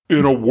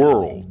In a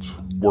world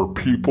where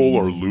people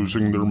are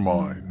losing their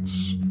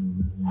minds,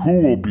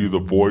 who will be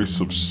the voice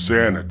of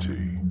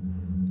sanity,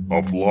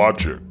 of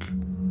logic,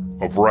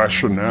 of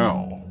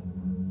rationale,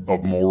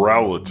 of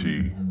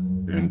morality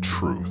and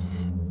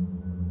truth?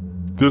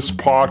 This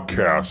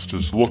podcast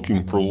is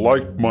looking for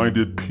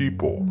like-minded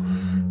people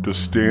to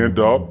stand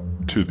up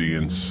to the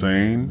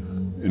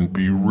insane and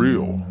be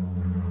real.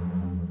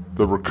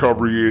 The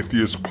Recovery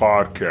Atheist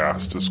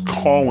Podcast is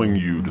calling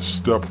you to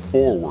step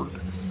forward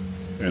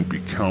and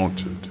be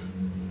counted.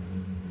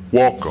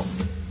 Welcome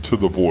to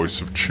the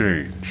Voice of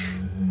Change.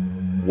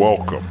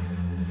 Welcome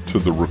to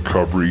the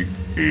Recovery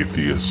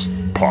Atheist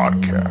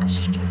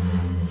Podcast.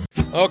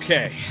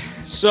 Okay,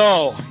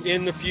 so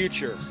in the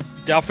future,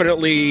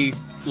 definitely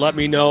let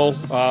me know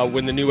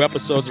when the new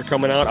episodes are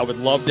coming out. I would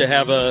love to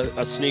have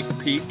a sneak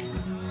peek.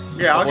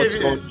 Yeah,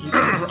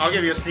 I'll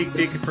give you a sneak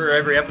peek for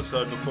every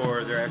episode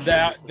before they're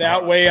actually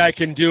that way I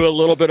can do a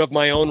little bit of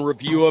my own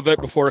review of it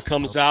before it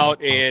comes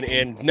out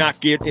and not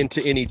get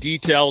into any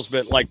details,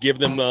 but like give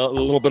them a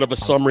little bit of a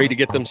summary to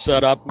get them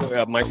set up,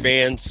 my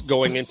fans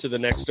going into the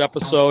next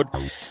episode.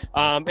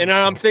 And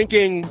I'm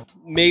thinking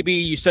maybe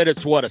you said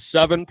it's what, a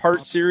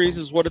 7-part series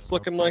is what it's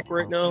looking like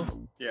right now?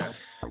 Yeah.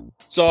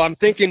 So I'm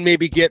thinking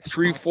maybe get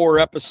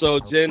 3-4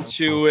 episodes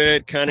into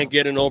it, kind of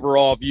get an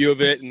overall view of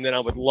it, and then I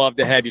would love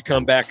to have you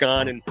come back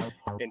on and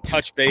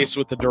touch base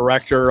with the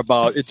director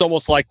about. It's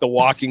almost like The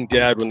Walking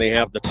Dead when they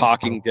have the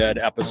Talking Dead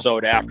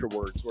episode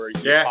afterwards, where you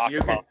talk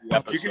about the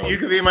episode. You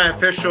could be my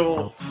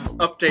official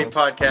update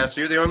podcast.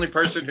 You're the only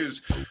person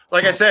who's,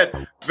 like I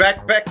said,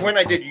 back when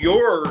I did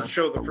your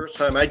show the first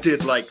time, I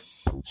did like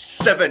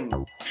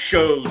 7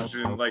 shows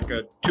in like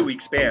a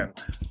 2-week span.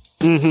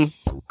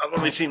 Mm-hmm. I've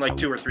only seen like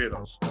 2 or 3 of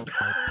those.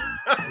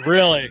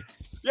 Really?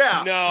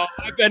 Yeah. No,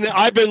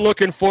 I've been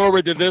looking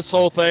forward to this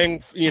whole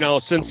thing,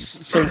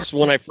 since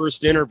when I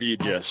first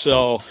interviewed you.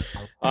 So,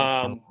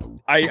 I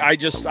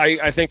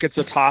think it's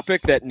a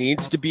topic that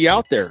needs to be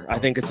out there. I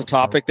think it's a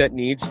topic that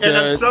needs to. And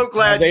I'm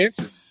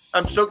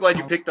so glad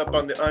you picked up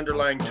on the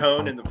underlying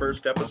tone in the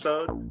first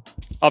episode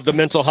of the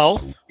mental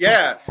health.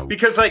 Yeah,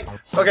 because my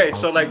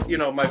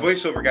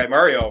voiceover guy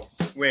Mario,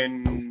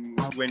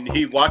 when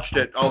he watched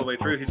it all the way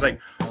through, he's like,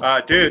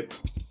 dude,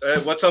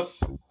 what's up?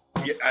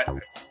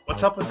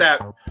 What's up with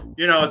that?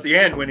 At the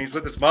end when he's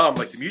with his mom,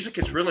 like the music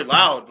gets really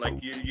loud. Like,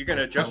 you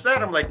gonna adjust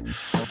that? I'm like,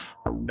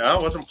 no, I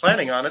wasn't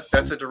planning on it.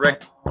 That's a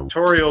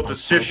directorial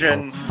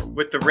decision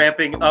with the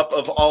ramping up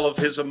of all of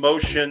his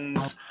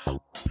emotions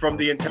from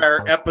the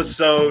entire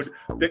episode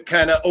that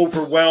kind of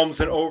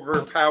overwhelms and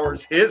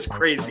overpowers his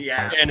crazy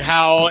ass. And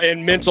how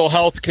in mental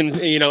health can,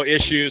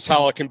 issues,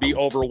 how it can be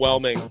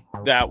overwhelming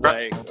that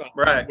way.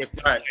 Right.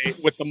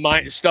 With the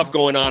mind stuff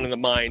going on in the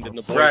mind and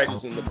the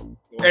voices and the.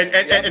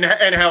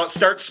 And how it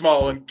starts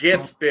small and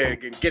gets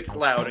big and gets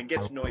loud and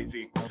gets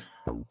noisy.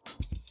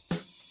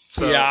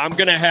 So. Yeah, I'm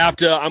gonna have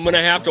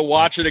to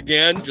watch it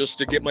again just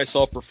to get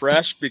myself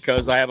refreshed,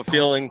 because I have a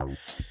feeling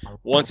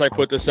once I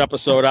put this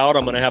episode out,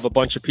 I'm gonna have a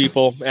bunch of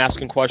people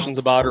asking questions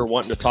about it or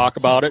wanting to talk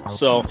about it.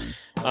 So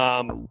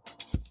I'm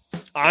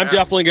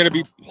definitely gonna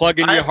be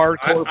plugging you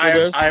hardcore for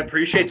this. I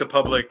appreciate the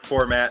public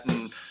format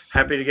and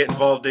happy to get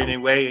involved in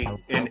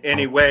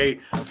any way,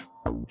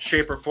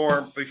 shape or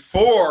form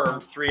before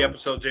 3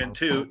 episodes in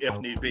too, if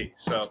need be.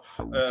 So,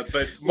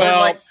 but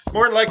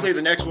more than likely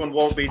the next one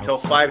won't be till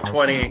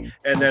 5/20,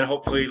 and then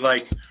hopefully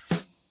like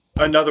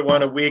another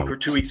one a week or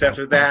 2 weeks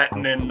after that,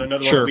 and then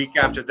another one a week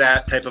after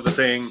that, type of a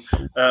thing.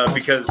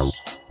 Because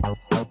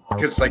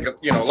like a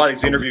lot of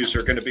these interviews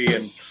are going to be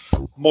in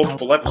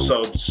multiple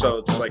episodes, so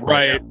it's like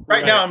right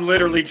now I'm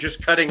literally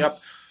just cutting up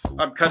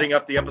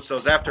the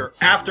episodes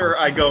after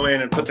I go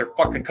in and put their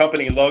fucking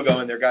company logo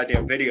in their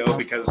goddamn video,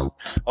 because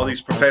all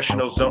these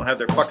professionals don't have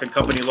their fucking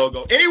company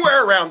logo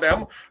anywhere around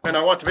them, and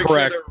I want to make sure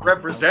they're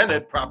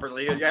represented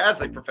properly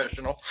as a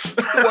professional.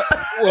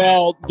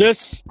 Well,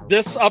 this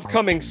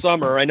upcoming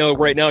summer, I know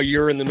right now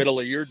you're in the middle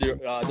of your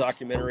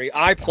documentary.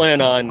 I plan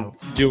on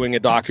doing a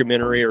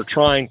documentary or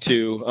trying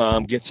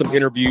to get some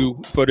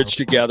interview footage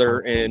together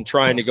and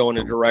trying to go in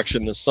a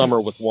direction this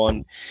summer with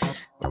one,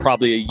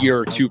 probably a year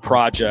or 2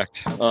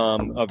 project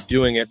of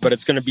doing it, but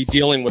it's going to be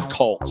dealing with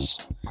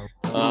cults.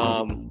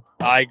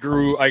 I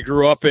grew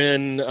up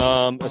in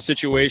a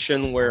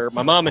situation where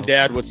my mom and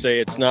dad would say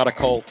it's not a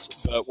cult,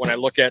 but when I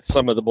look at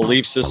some of the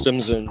belief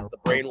systems and the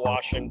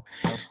brainwashing,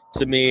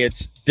 to me,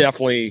 it's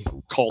definitely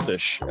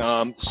cultish.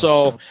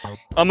 So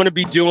I'm going to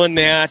be doing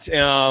that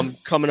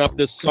coming up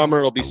this summer.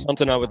 It'll be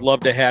something I would love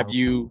to have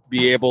you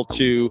be able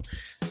to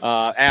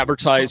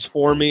advertise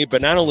for me.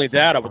 But not only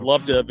that, I would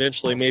love to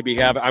eventually maybe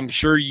have, I'm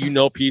sure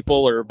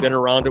people or have been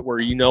around it where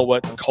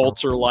what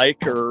cults are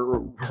like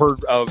or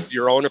heard of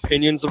your own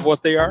opinions of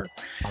what they are.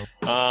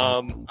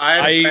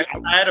 I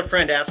had a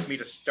friend ask me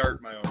to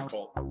start my own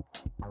cult.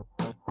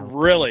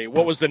 Really?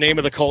 What was the name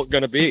of the cult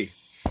going to be?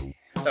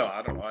 Oh,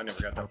 I don't know. I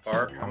never got that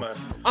far.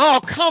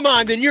 Oh, come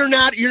on. Then you're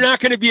not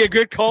going to be a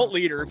good cult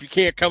leader if you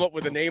can't come up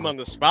with a name on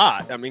the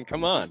spot. I mean,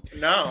 come on.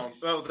 No.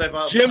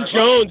 Well, Jim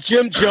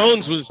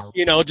Jones was,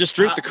 just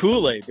drink the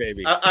Kool-Aid,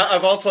 baby.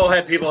 I've also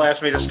had people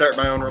ask me to start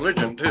my own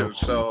religion too.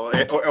 So,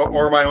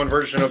 or my own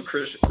version of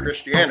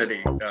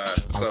Christianity. But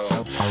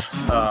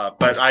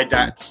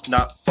that's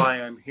not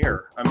why I'm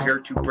here. I'm here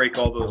to break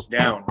all those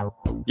down.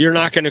 You're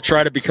not going to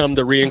try to become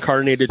the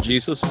reincarnated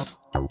Jesus?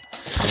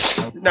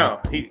 No,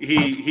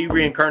 he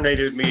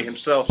reincarnated me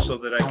himself so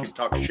that I can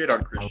talk shit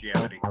on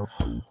Christianity.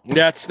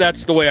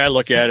 That's the way I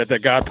look at it.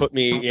 That God put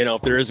me,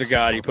 if there is a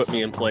God, he put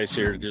me in place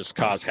here to just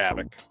cause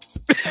havoc.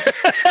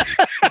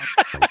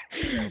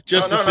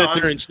 Just to sit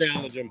there and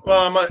challenge him.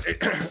 Well,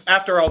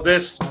 after all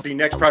this, the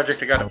next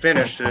project I got to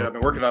finish that I've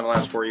been working on the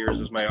last 4 years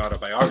is my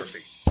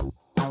autobiography.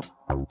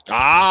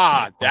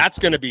 That's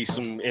going to be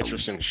some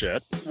interesting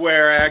shit.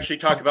 Where I actually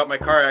talk about my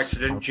car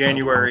accident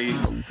January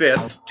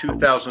 5th,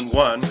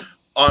 2001,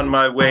 on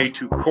my way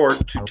to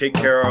court to take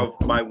care of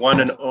my one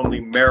and only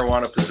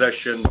marijuana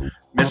possession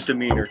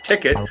misdemeanor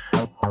ticket.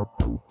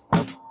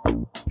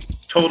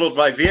 Totaled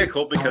my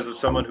vehicle because of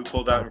someone who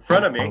pulled out in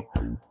front of me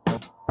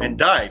and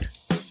died.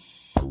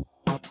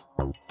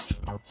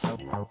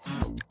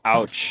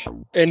 Ouch.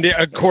 And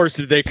of course,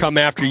 did they come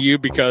after you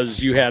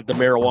because you had the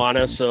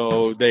marijuana?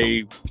 So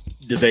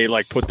did they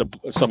like put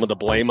some of the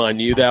blame on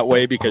you that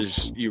way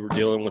because you were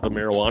dealing with a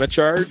marijuana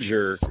charge,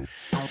 or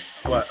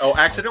what? Oh,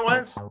 accident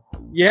wise?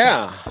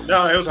 Yeah.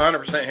 No, it was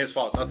 100% his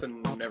fault.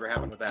 Nothing ever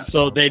happened with that.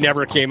 So they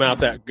never came out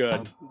that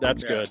good.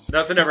 That's good.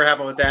 Nothing ever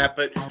happened with that.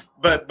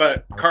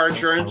 But car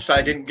insurance,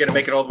 I didn't get to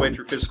make it all the way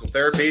through physical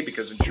therapy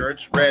because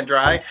insurance ran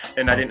dry,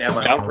 and I didn't have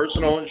my own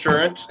personal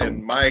insurance,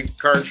 and my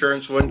car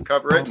insurance wouldn't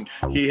cover it, and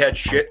he had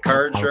shit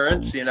car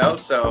insurance,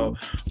 So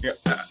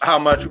how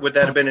much would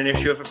that have been an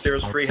issue if there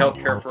was free health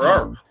care for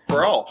all?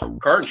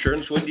 Car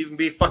insurance wouldn't even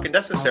be fucking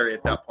necessary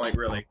at that point,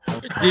 really.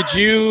 Did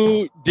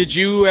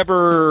you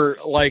ever,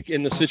 like,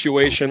 in the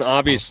situation,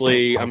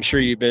 obviously I'm sure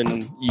you've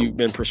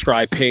been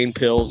prescribed pain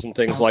pills and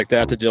things like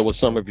that to deal with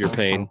some of your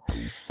pain,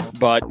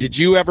 but did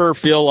you ever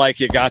feel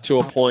like you got to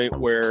a point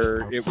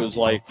where it was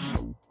like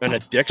an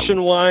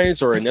addiction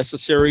wise or a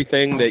necessary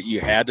thing that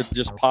you had to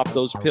just pop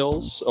those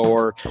pills,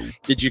 or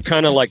did you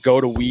kind of like go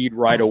to weed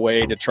right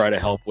away to try to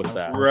help with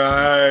that?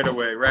 Right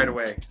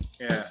away.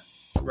 Yeah.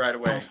 Right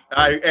away.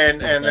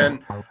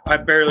 Then I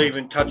barely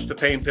even touched the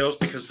pain pills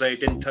because they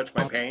didn't touch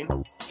my pain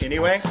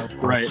anyway.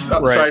 Right.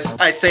 So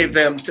I saved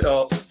them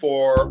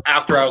for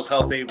after I was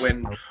healthy,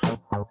 when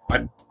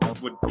I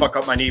would fuck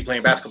up my knee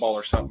playing basketball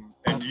or something,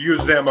 and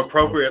use them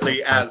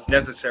appropriately as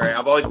necessary.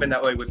 I've always been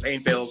that way with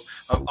pain pills.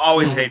 I've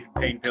always hated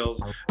pain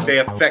pills. They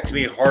affect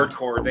me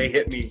hardcore. They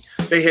hit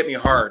me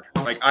hard.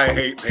 Like, I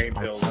hate pain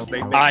pills.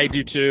 I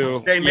do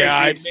too. They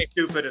make me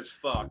stupid as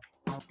fuck.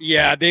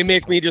 Yeah, they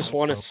make me just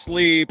want to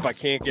sleep. I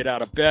can't get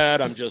out of bed.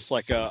 I'm just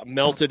like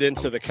melted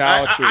into the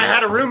couch. I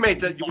had a roommate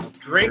that would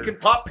drink and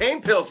pop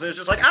pain pills, and it's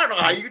just like, I don't know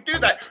how you do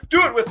that.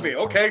 Do it with me,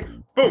 okay?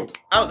 Boom.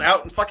 I was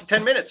out in fucking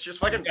 10 minutes, just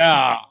fucking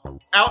out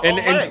all and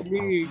day.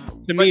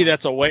 To me,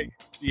 that's a waste.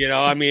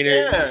 I mean,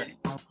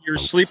 you're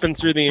sleeping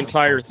through the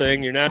entire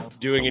thing. You're not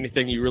doing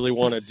anything you really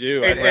want to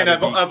do. And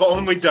I've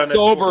only done it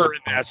sober in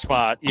that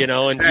spot,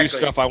 and do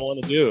stuff I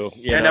want to do.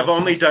 I've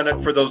only done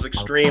it for those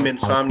extreme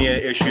insomnia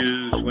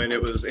issues, when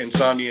it was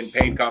insomnia and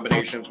pain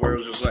combinations, where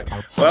it was just like,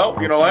 well,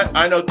 you know what?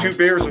 I know 2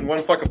 beers and 1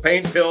 fucking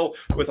pain pill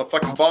with a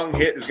fucking bong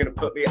hit is going to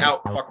put me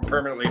out fucking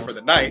permanently for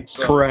the night.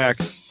 So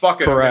correct. Fuck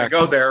it. Correct. I'm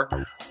going to go there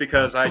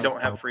because I don't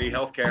have free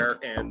healthcare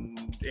and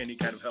any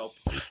kind of help.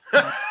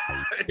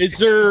 Is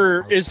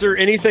there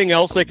anything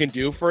else they can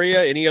do for you?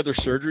 Any other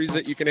surgeries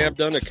that you can have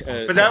done?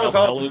 But that was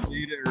all.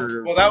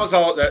 Well, that was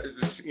all. That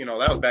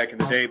was back in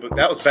the day. But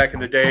that was back in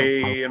the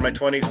day in my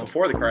 20s,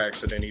 before the car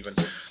accident, even.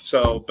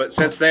 So, but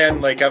since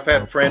then, like, I've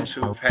had friends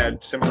who have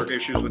had similar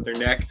issues with their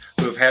neck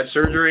who have had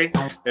surgery,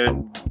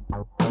 and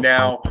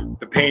now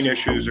the pain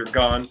issues are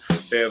gone.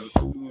 They have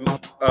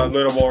a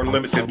little more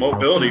limited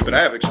mobility, but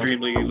I have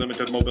extremely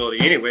limited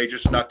mobility anyway,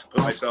 just not to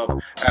put myself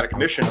out of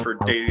commission for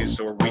days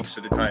or weeks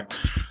at a time.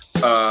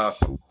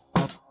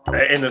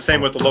 And the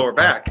same with the lower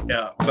back.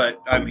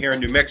 But I'm here in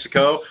New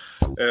Mexico.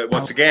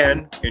 Once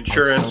again,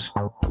 insurance.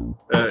 I'm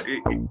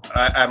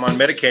on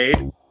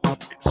Medicaid,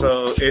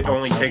 so it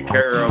only takes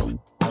care of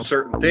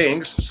certain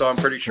things. So I'm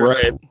pretty sure.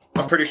 Right.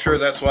 I'm pretty sure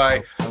that's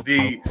why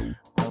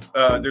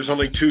there's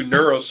only 2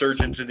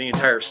 neurosurgeons in the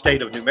entire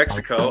state of New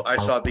Mexico. I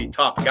saw the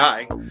top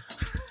guy.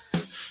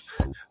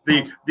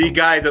 The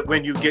guy that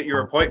when you get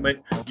your appointment,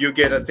 you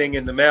get a thing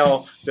in the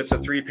mail that's a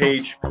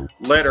 3-page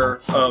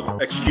letter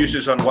of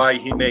excuses on why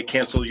he may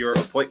cancel your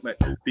appointment,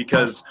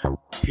 because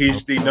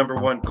he's the number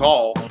 1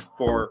 call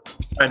for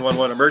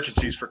 911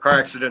 emergencies for car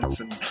accidents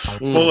and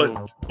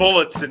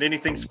bullets and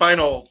anything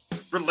spinal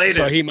related.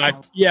 So he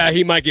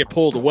might get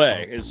pulled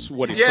away, is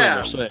what he's pretty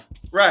much saying.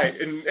 Right.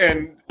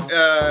 And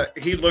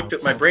he looked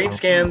at my brain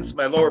scans,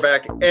 my lower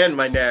back, and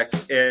my neck,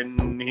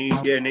 and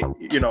even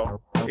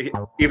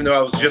though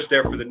I was just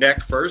there for the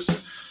neck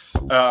first,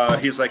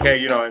 he's like,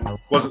 hey, I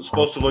wasn't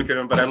supposed to look at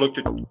him, but I looked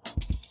at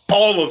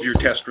all of your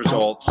test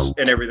results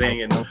and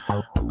everything, and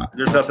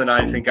there's nothing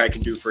I think I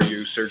can do for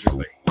you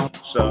surgically.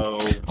 So,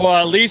 well,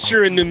 at least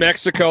you're in New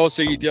Mexico,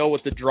 so you deal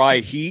with the dry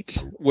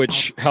heat,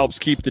 which helps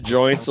keep the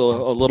joints a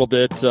little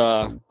bit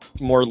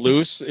more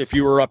loose. If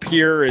you were up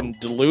here in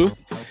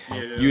Duluth,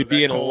 you'd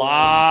be in a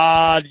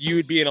lot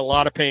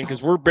of pain,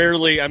 because we're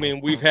barely, I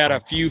mean, we've had a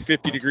few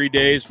 50-degree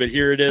days, but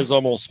here it is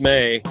almost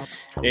May,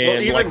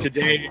 and like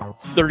today,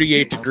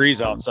 38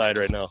 degrees outside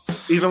right now.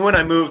 Even when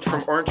I moved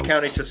from Orange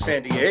County to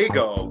San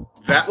Diego,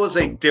 that was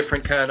a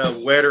different kind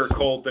of wetter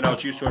cold than I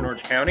was used to in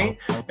Orange County,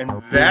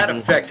 and that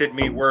affected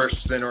me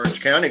worse than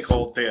Orange County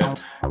cold did.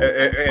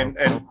 And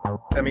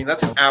I mean,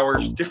 that's an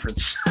hour's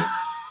difference.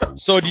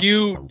 So do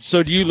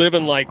you live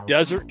in like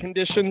desert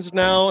conditions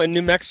now in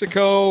New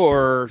Mexico,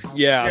 or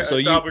yeah so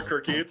it's you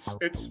Albuquerque.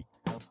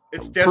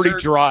 It's desert, pretty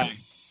dry,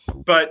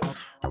 but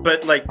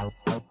like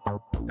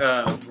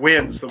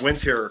winds. The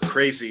winds here are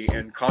crazy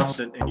and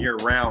constant and year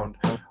round,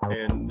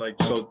 and like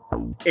so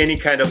any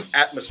kind of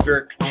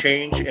atmospheric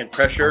change and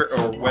pressure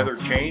or weather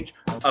change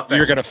affects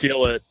you're gonna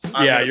feel it.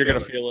 You're gonna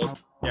feel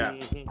it. Yeah.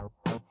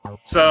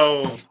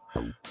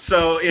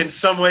 So in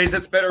some ways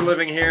it's better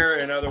living here,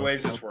 in other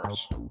ways it's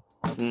worse.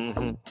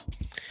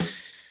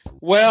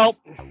 Well,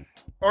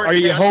 are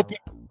you hoping?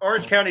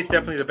 Orange County is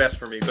definitely the best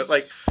for me, but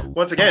like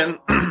once again,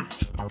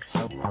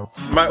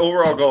 my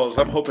overall goal is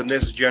I'm hoping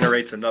this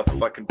generates enough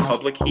fucking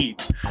public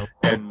heat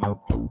and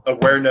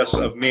awareness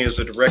of me as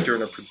a director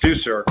and a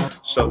producer,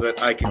 so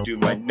that I can do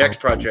my next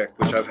project,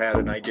 which I've had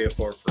an idea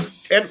for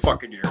 10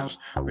 fucking years,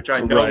 which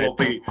I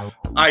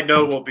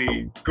know will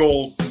be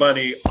gold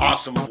money,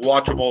 awesome,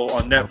 watchable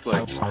on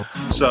Netflix.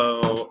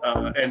 So,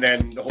 and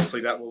then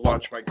hopefully that will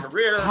launch my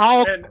career,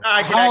 and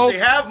I can actually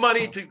have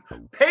money to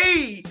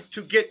pay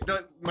to get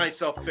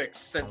myself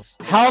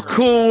fixed. How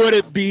cool would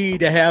it be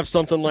to have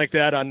something like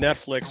that on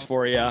Netflix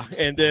for you,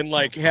 and then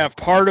like have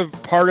part of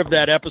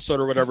that episode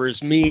or whatever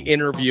is me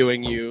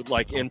interviewing you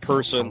like in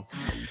person,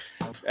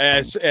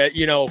 as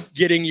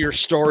getting your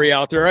story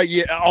out there.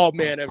 Oh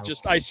man,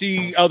 I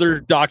see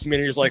other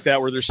documentaries like that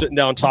where they're sitting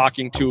down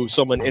talking to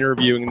someone,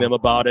 interviewing them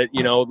about it,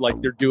 like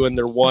they're doing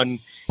their one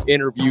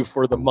interview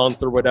for the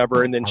month or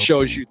whatever, and then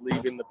shows you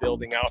leaving the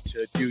building out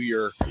to do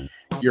your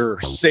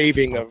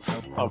saving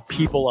of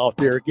people out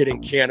there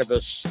getting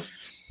cannabis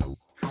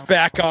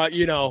back on,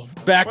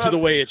 to the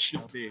way it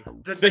should be.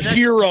 The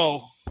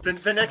hero.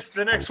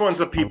 The next one's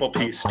a people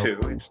piece too.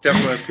 It's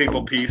definitely a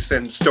people piece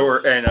and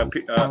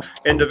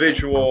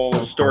individual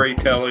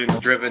storytelling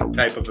driven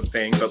type of a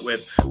thing, but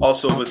with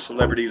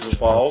celebrities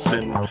involved,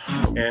 and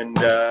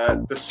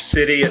the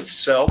city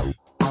itself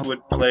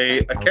would play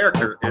a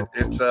character.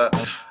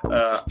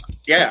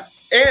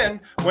 And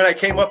when I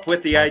came up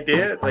with the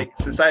idea, like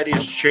society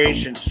has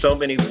changed in so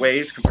many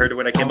ways compared to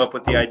when I came up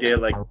with the idea,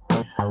 like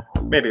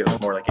maybe it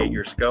was more like 8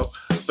 years ago,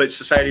 but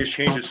society has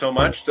changed so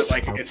much that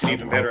like it's an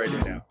even better idea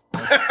now.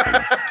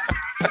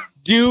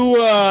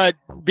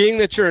 Being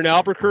that you're in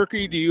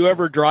Albuquerque, do you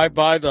ever drive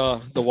by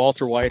the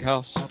Walter White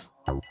House?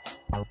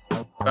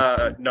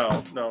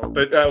 No.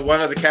 But one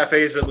of the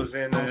cafes that was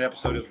in an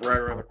episode is right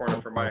around the corner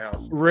from my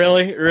house.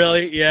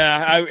 Really?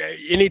 Yeah.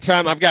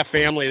 Anytime I've got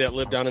family that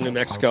live down in New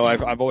Mexico,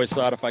 I've always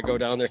thought if I go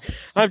down there,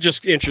 I'm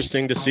just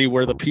interesting to see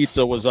where the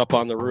pizza was up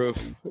on the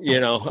roof,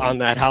 on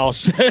that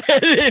house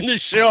in the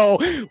show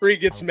where he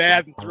gets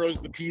mad and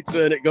throws the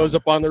pizza and it goes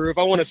up on the roof.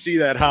 I want to see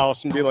that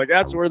house and be like,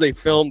 that's where they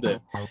filmed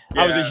it.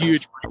 Yeah. I was a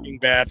huge Breaking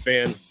Bad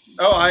fan.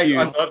 Oh, I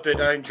loved it.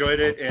 I enjoyed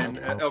it, and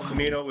El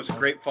Camino was a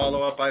great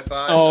follow-up, I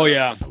thought. Oh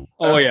yeah.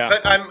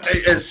 But I'm,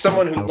 as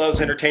someone who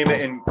loves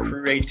entertainment and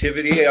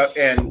creativity,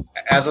 and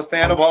as a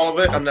fan of all of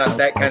it, I'm not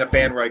that kind of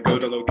fan where I go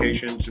to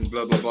locations and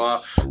blah blah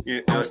blah.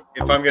 If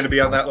I'm going to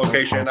be on that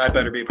location, I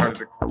better be a part of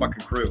the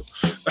fucking crew.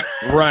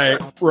 Right.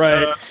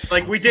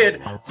 Like we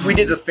did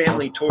the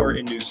family tour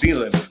in New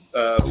Zealand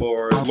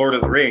for Lord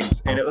of the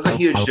Rings, and it was a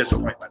huge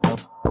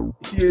disappointment.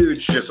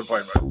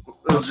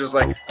 It was just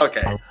like,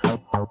 okay,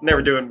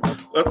 never doing.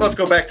 Let's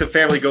go back to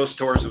family ghost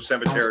tours of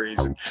cemeteries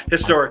and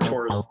historic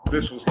tours.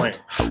 This was lame.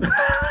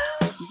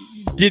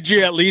 Did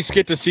you at least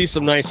get to see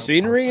some nice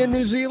scenery in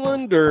New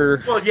Zealand,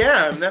 or? Well,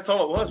 yeah, and that's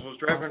all it was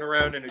driving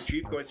around in a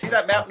Jeep going, see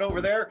that mountain over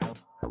there?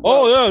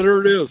 Oh, yeah,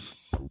 there it is.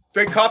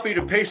 They copied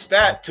and pasted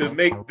that to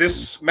make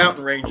this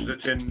mountain range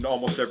that's in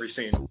almost every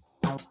scene.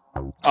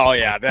 Oh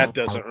yeah, that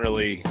doesn't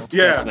really.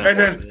 Yeah, and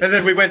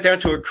then we went down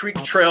to a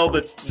creek trail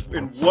that's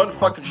in one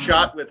fucking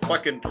shot with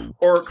fucking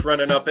orc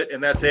running up it,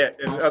 and that's it.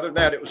 And other than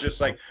that, it was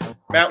just like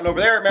mountain over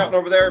there, mountain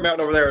over there,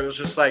 mountain over there. It was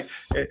just like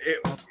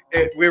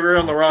we were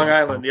on the wrong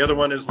island. The other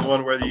one is the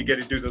one where you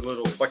get to do the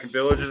little fucking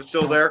village is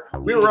still there.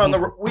 We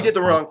did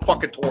the wrong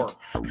fucking tour.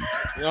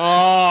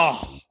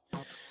 Oh.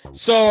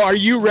 So, are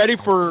you ready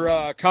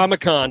for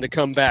Comic-Con to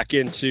come back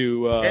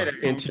into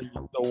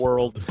the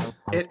world?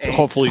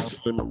 Hopefully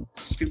soon.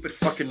 Stupid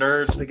fucking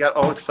nerds. They got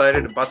all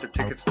excited and bought their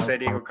tickets to San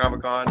Diego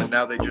Comic-Con, and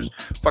now they just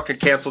fucking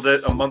canceled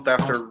it a month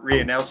after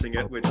re-announcing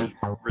it, which is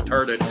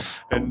retarded.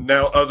 And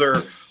now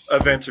other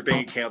events are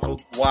being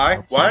canceled.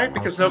 Why?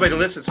 Because nobody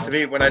listens to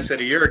me when I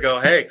said a year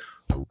ago, hey,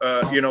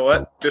 you know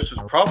what? This is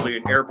probably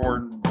an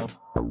airborne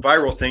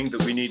viral thing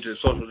that we need to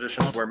social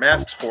distance, wear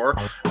masks for.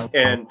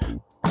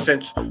 And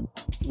since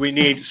we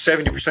need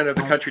 70% of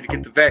the country to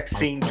get the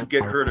vaccine to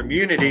get herd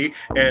immunity,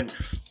 and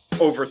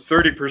over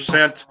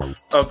 30%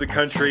 of the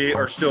country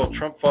are still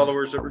Trump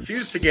followers that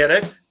refuse to get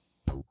it,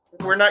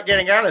 we're not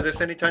getting out of this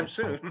anytime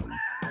soon.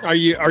 Are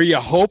you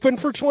hoping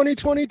for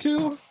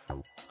 2022?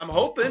 I'm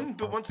hoping,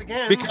 but once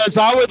again, because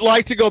I would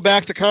like to go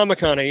back to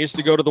Comic-Con. I used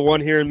to go to the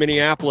one here in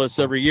Minneapolis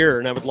every year,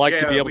 and I would like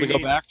to be able to go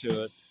back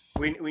to it.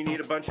 We need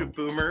a bunch of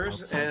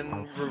boomers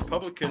and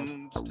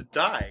Republicans to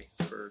die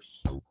first.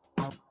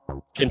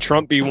 Can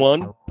Trump be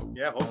one?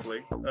 Yeah,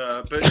 hopefully.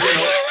 But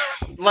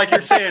like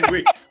you're saying,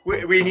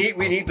 we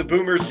need the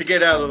boomers to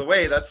get out of the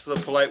way. That's the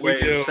polite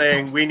way of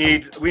saying we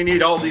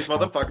need all these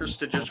motherfuckers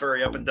to just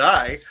hurry up and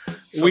die.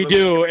 So we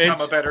do.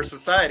 Become a better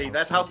society.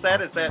 That's how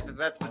sad is that?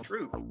 That's the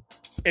truth.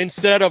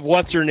 Instead of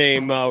what's her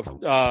name,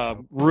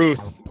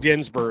 Ruth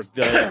Ginsburg,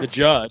 the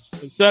judge.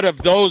 Instead of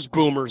those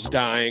boomers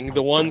dying,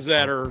 the ones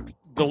that are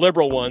the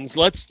liberal ones,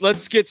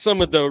 let's get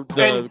some of the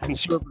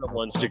conservative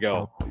ones to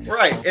go.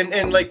 Right,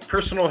 and like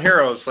personal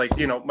heroes, like,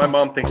 my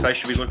mom thinks I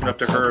should be looking up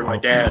to her and my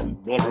dad,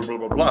 and blah blah blah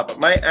blah blah. But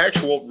my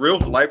actual real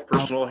life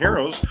personal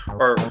heroes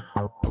are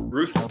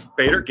Ruth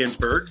Bader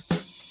Ginsburg,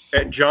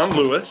 and John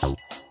Lewis,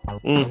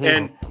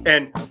 and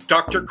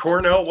Dr.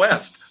 Cornel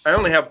West. I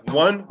only have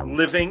one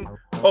living.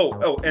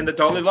 And the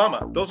Dalai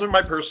Lama. Those are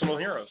my personal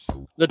heroes.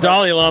 The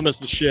Dalai Lama's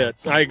the shit.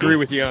 I agree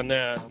with you on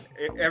that.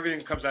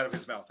 Everything comes out of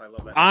his mouth. I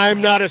love that.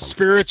 I'm not a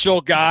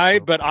spiritual guy,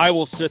 but I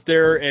will sit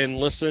there and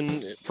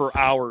listen for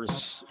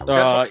hours.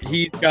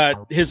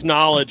 His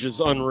knowledge is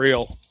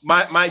unreal.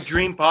 My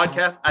dream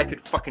podcast, I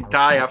could fucking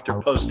die after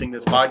posting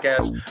this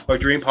podcast. My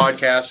dream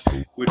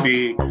podcast would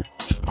be with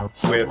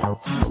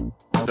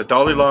the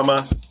Dalai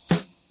Lama,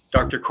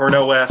 Dr.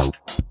 Cornel West,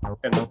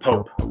 and the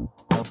Pope.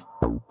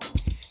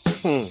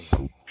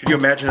 Could you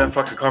imagine that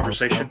fucking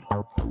conversation?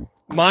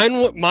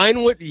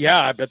 Mine would,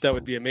 yeah, I bet that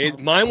would be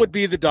amazing. Mine would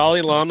be the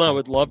Dalai Lama. I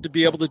would love to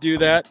be able to do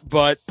that,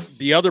 but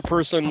the other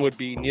person would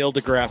be Neil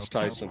deGrasse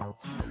Tyson.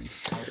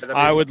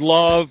 I would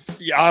love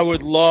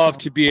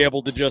to be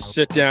able to just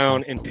sit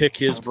down and pick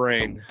his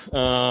brain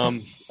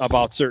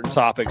about certain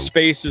topics.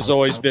 Space has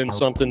always been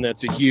something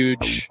that's a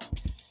huge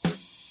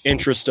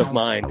interest of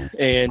mine,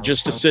 and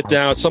just to sit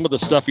down, some of the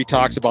stuff he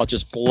talks about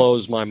just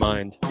blows my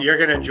mind. You're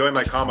going to enjoy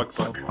my comic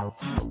book.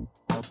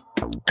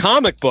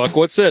 Comic book?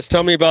 What's this?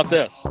 Tell me about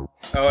this.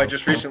 Oh, I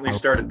just recently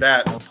started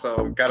that,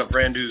 so got a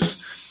friend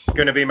who's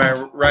going to be my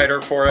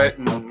writer for it,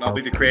 and I'll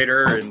be the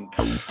creator, and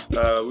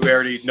we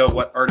already know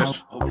what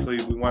artist hopefully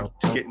we want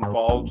to get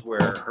involved,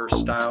 where her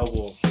style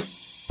will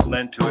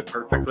lend to it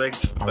perfectly.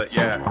 But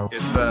yeah,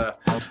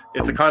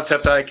 it's a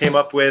concept I came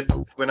up with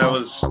when I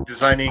was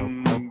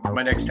designing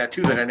my next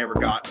tattoo that I never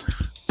got,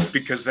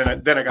 because then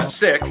I got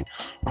sick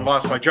and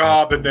lost my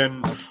job, and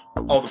then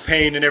all the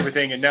pain and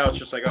everything, and now it's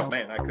just like, oh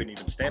man, I couldn't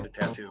even stand a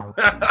tattoo.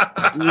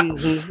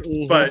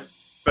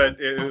 But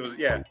it was,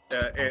 yeah.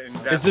 And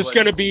is this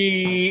going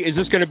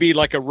to be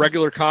like a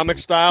regular comic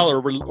style, or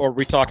are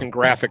we talking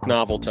graphic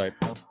novel type?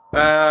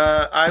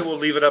 I will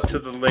leave it up to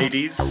the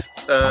ladies,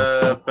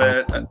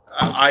 but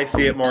I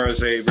see it more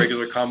as a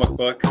regular comic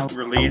book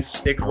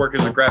release. It could work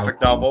as a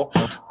graphic novel,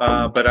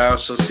 but I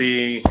also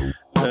see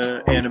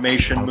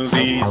animation,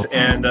 movies,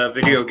 and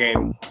video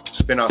game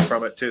spin-off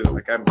from it too.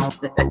 Like I'm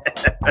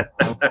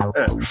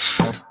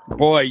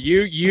Boy,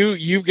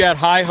 you've got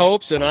high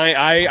hopes, and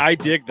I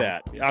dig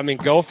that. I mean,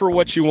 go for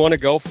what you want to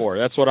go for.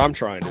 That's what I'm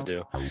trying to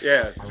do.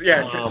 Yeah.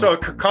 So a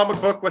comic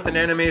book with an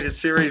animated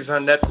series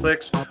on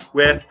Netflix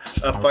with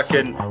a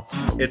fucking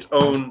its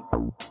own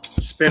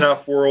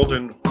spin-off world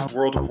in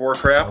World of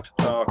Warcraft.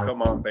 Oh,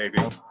 come on, baby.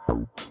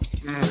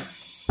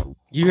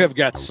 You have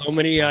got so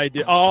many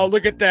ideas. Oh,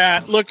 look at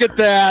that. Look at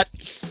that.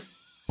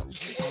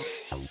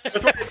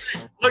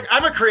 Look,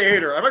 I'm a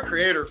creator. I'm a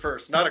creator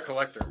first, not a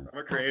collector. I'm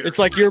a creator. It's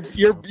like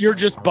you're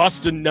just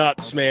busting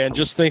nuts, man,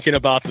 just thinking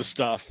about the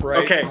stuff,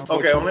 right? Okay.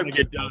 I'm going to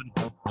get done.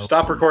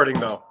 Stop recording,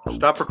 though.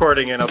 Stop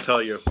recording, and I'll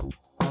tell you.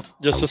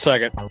 Just a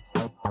second.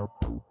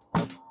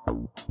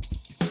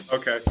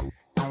 Okay.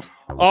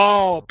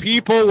 Oh,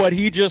 people, what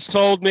he just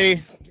told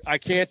me, I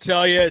can't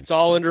tell you. It's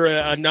all under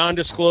a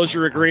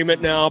non-disclosure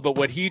agreement now, but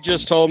what he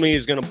just told me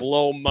is going to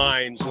blow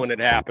minds when it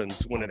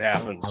happens.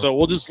 So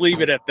we'll just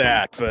leave it at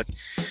that. But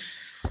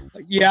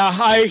yeah,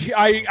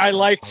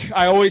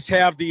 I always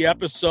have the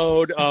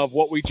episode of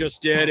what we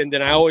just did, and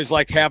then I always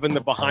like having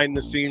the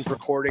behind-the-scenes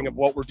recording of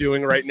what we're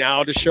doing right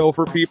now to show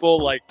for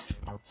people, like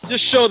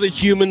just show the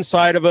human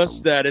side of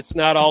us, that it's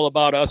not all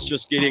about us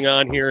just getting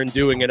on here and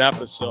doing an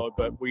episode,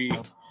 but we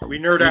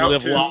nerd out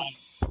live too. live.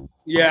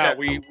 Yeah,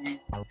 we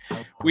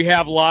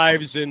have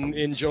lives and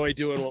enjoy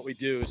doing what we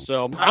do.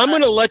 So I'm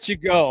going to let you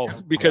go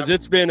because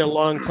it's been a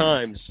long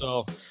time.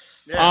 So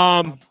it's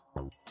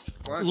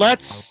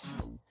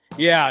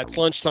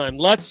lunchtime.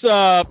 Let's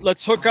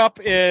hook up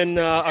in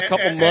a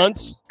couple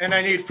months. And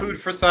I need food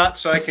for thought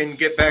so I can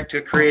get back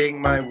to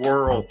creating my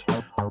world.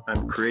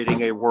 I'm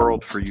creating a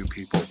world for you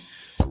people.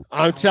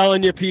 I'm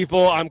telling you,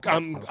 people,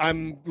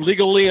 I'm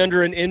legally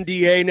under an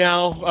NDA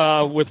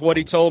now with what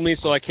he told me,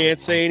 so I can't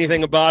say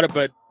anything about it.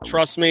 But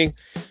trust me,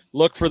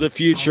 look for the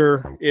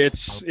future.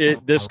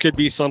 This could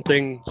be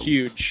something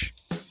huge.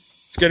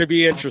 It's going to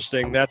be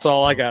interesting. That's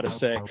all I got to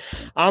say.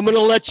 I'm going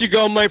to let you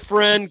go, my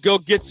friend. Go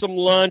get some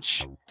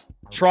lunch.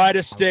 Try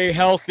to stay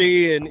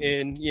healthy and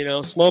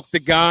smoke the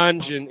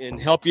ganj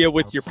and help you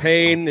with your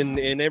pain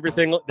and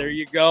everything. There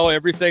you go.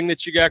 Everything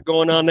that you got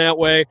going on that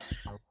way.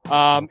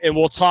 And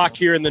we'll talk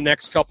here in the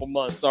next couple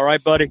months. All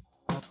right, buddy?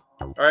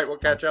 All right, we'll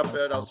catch up,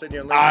 and I'll send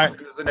you a link as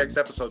soon as the next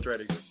episode's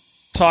ready.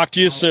 Talk to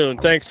you soon.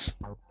 Thanks.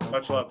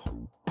 Much love.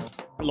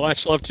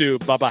 Much love, too.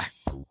 Bye-bye.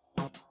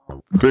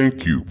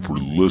 Thank you for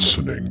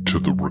listening to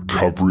the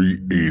Recovery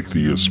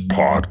Atheist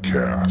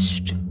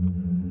Podcast.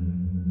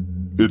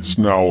 It's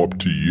now up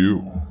to you.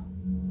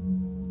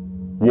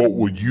 What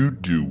will you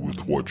do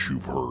with what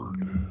you've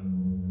heard?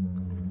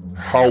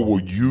 How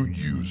will you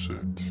use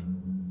it?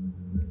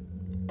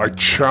 I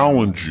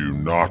challenge you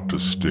not to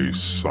stay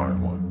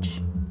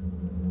silent.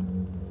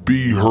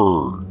 Be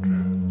heard.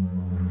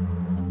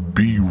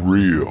 Be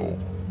real.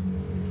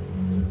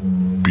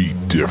 Be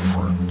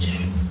different.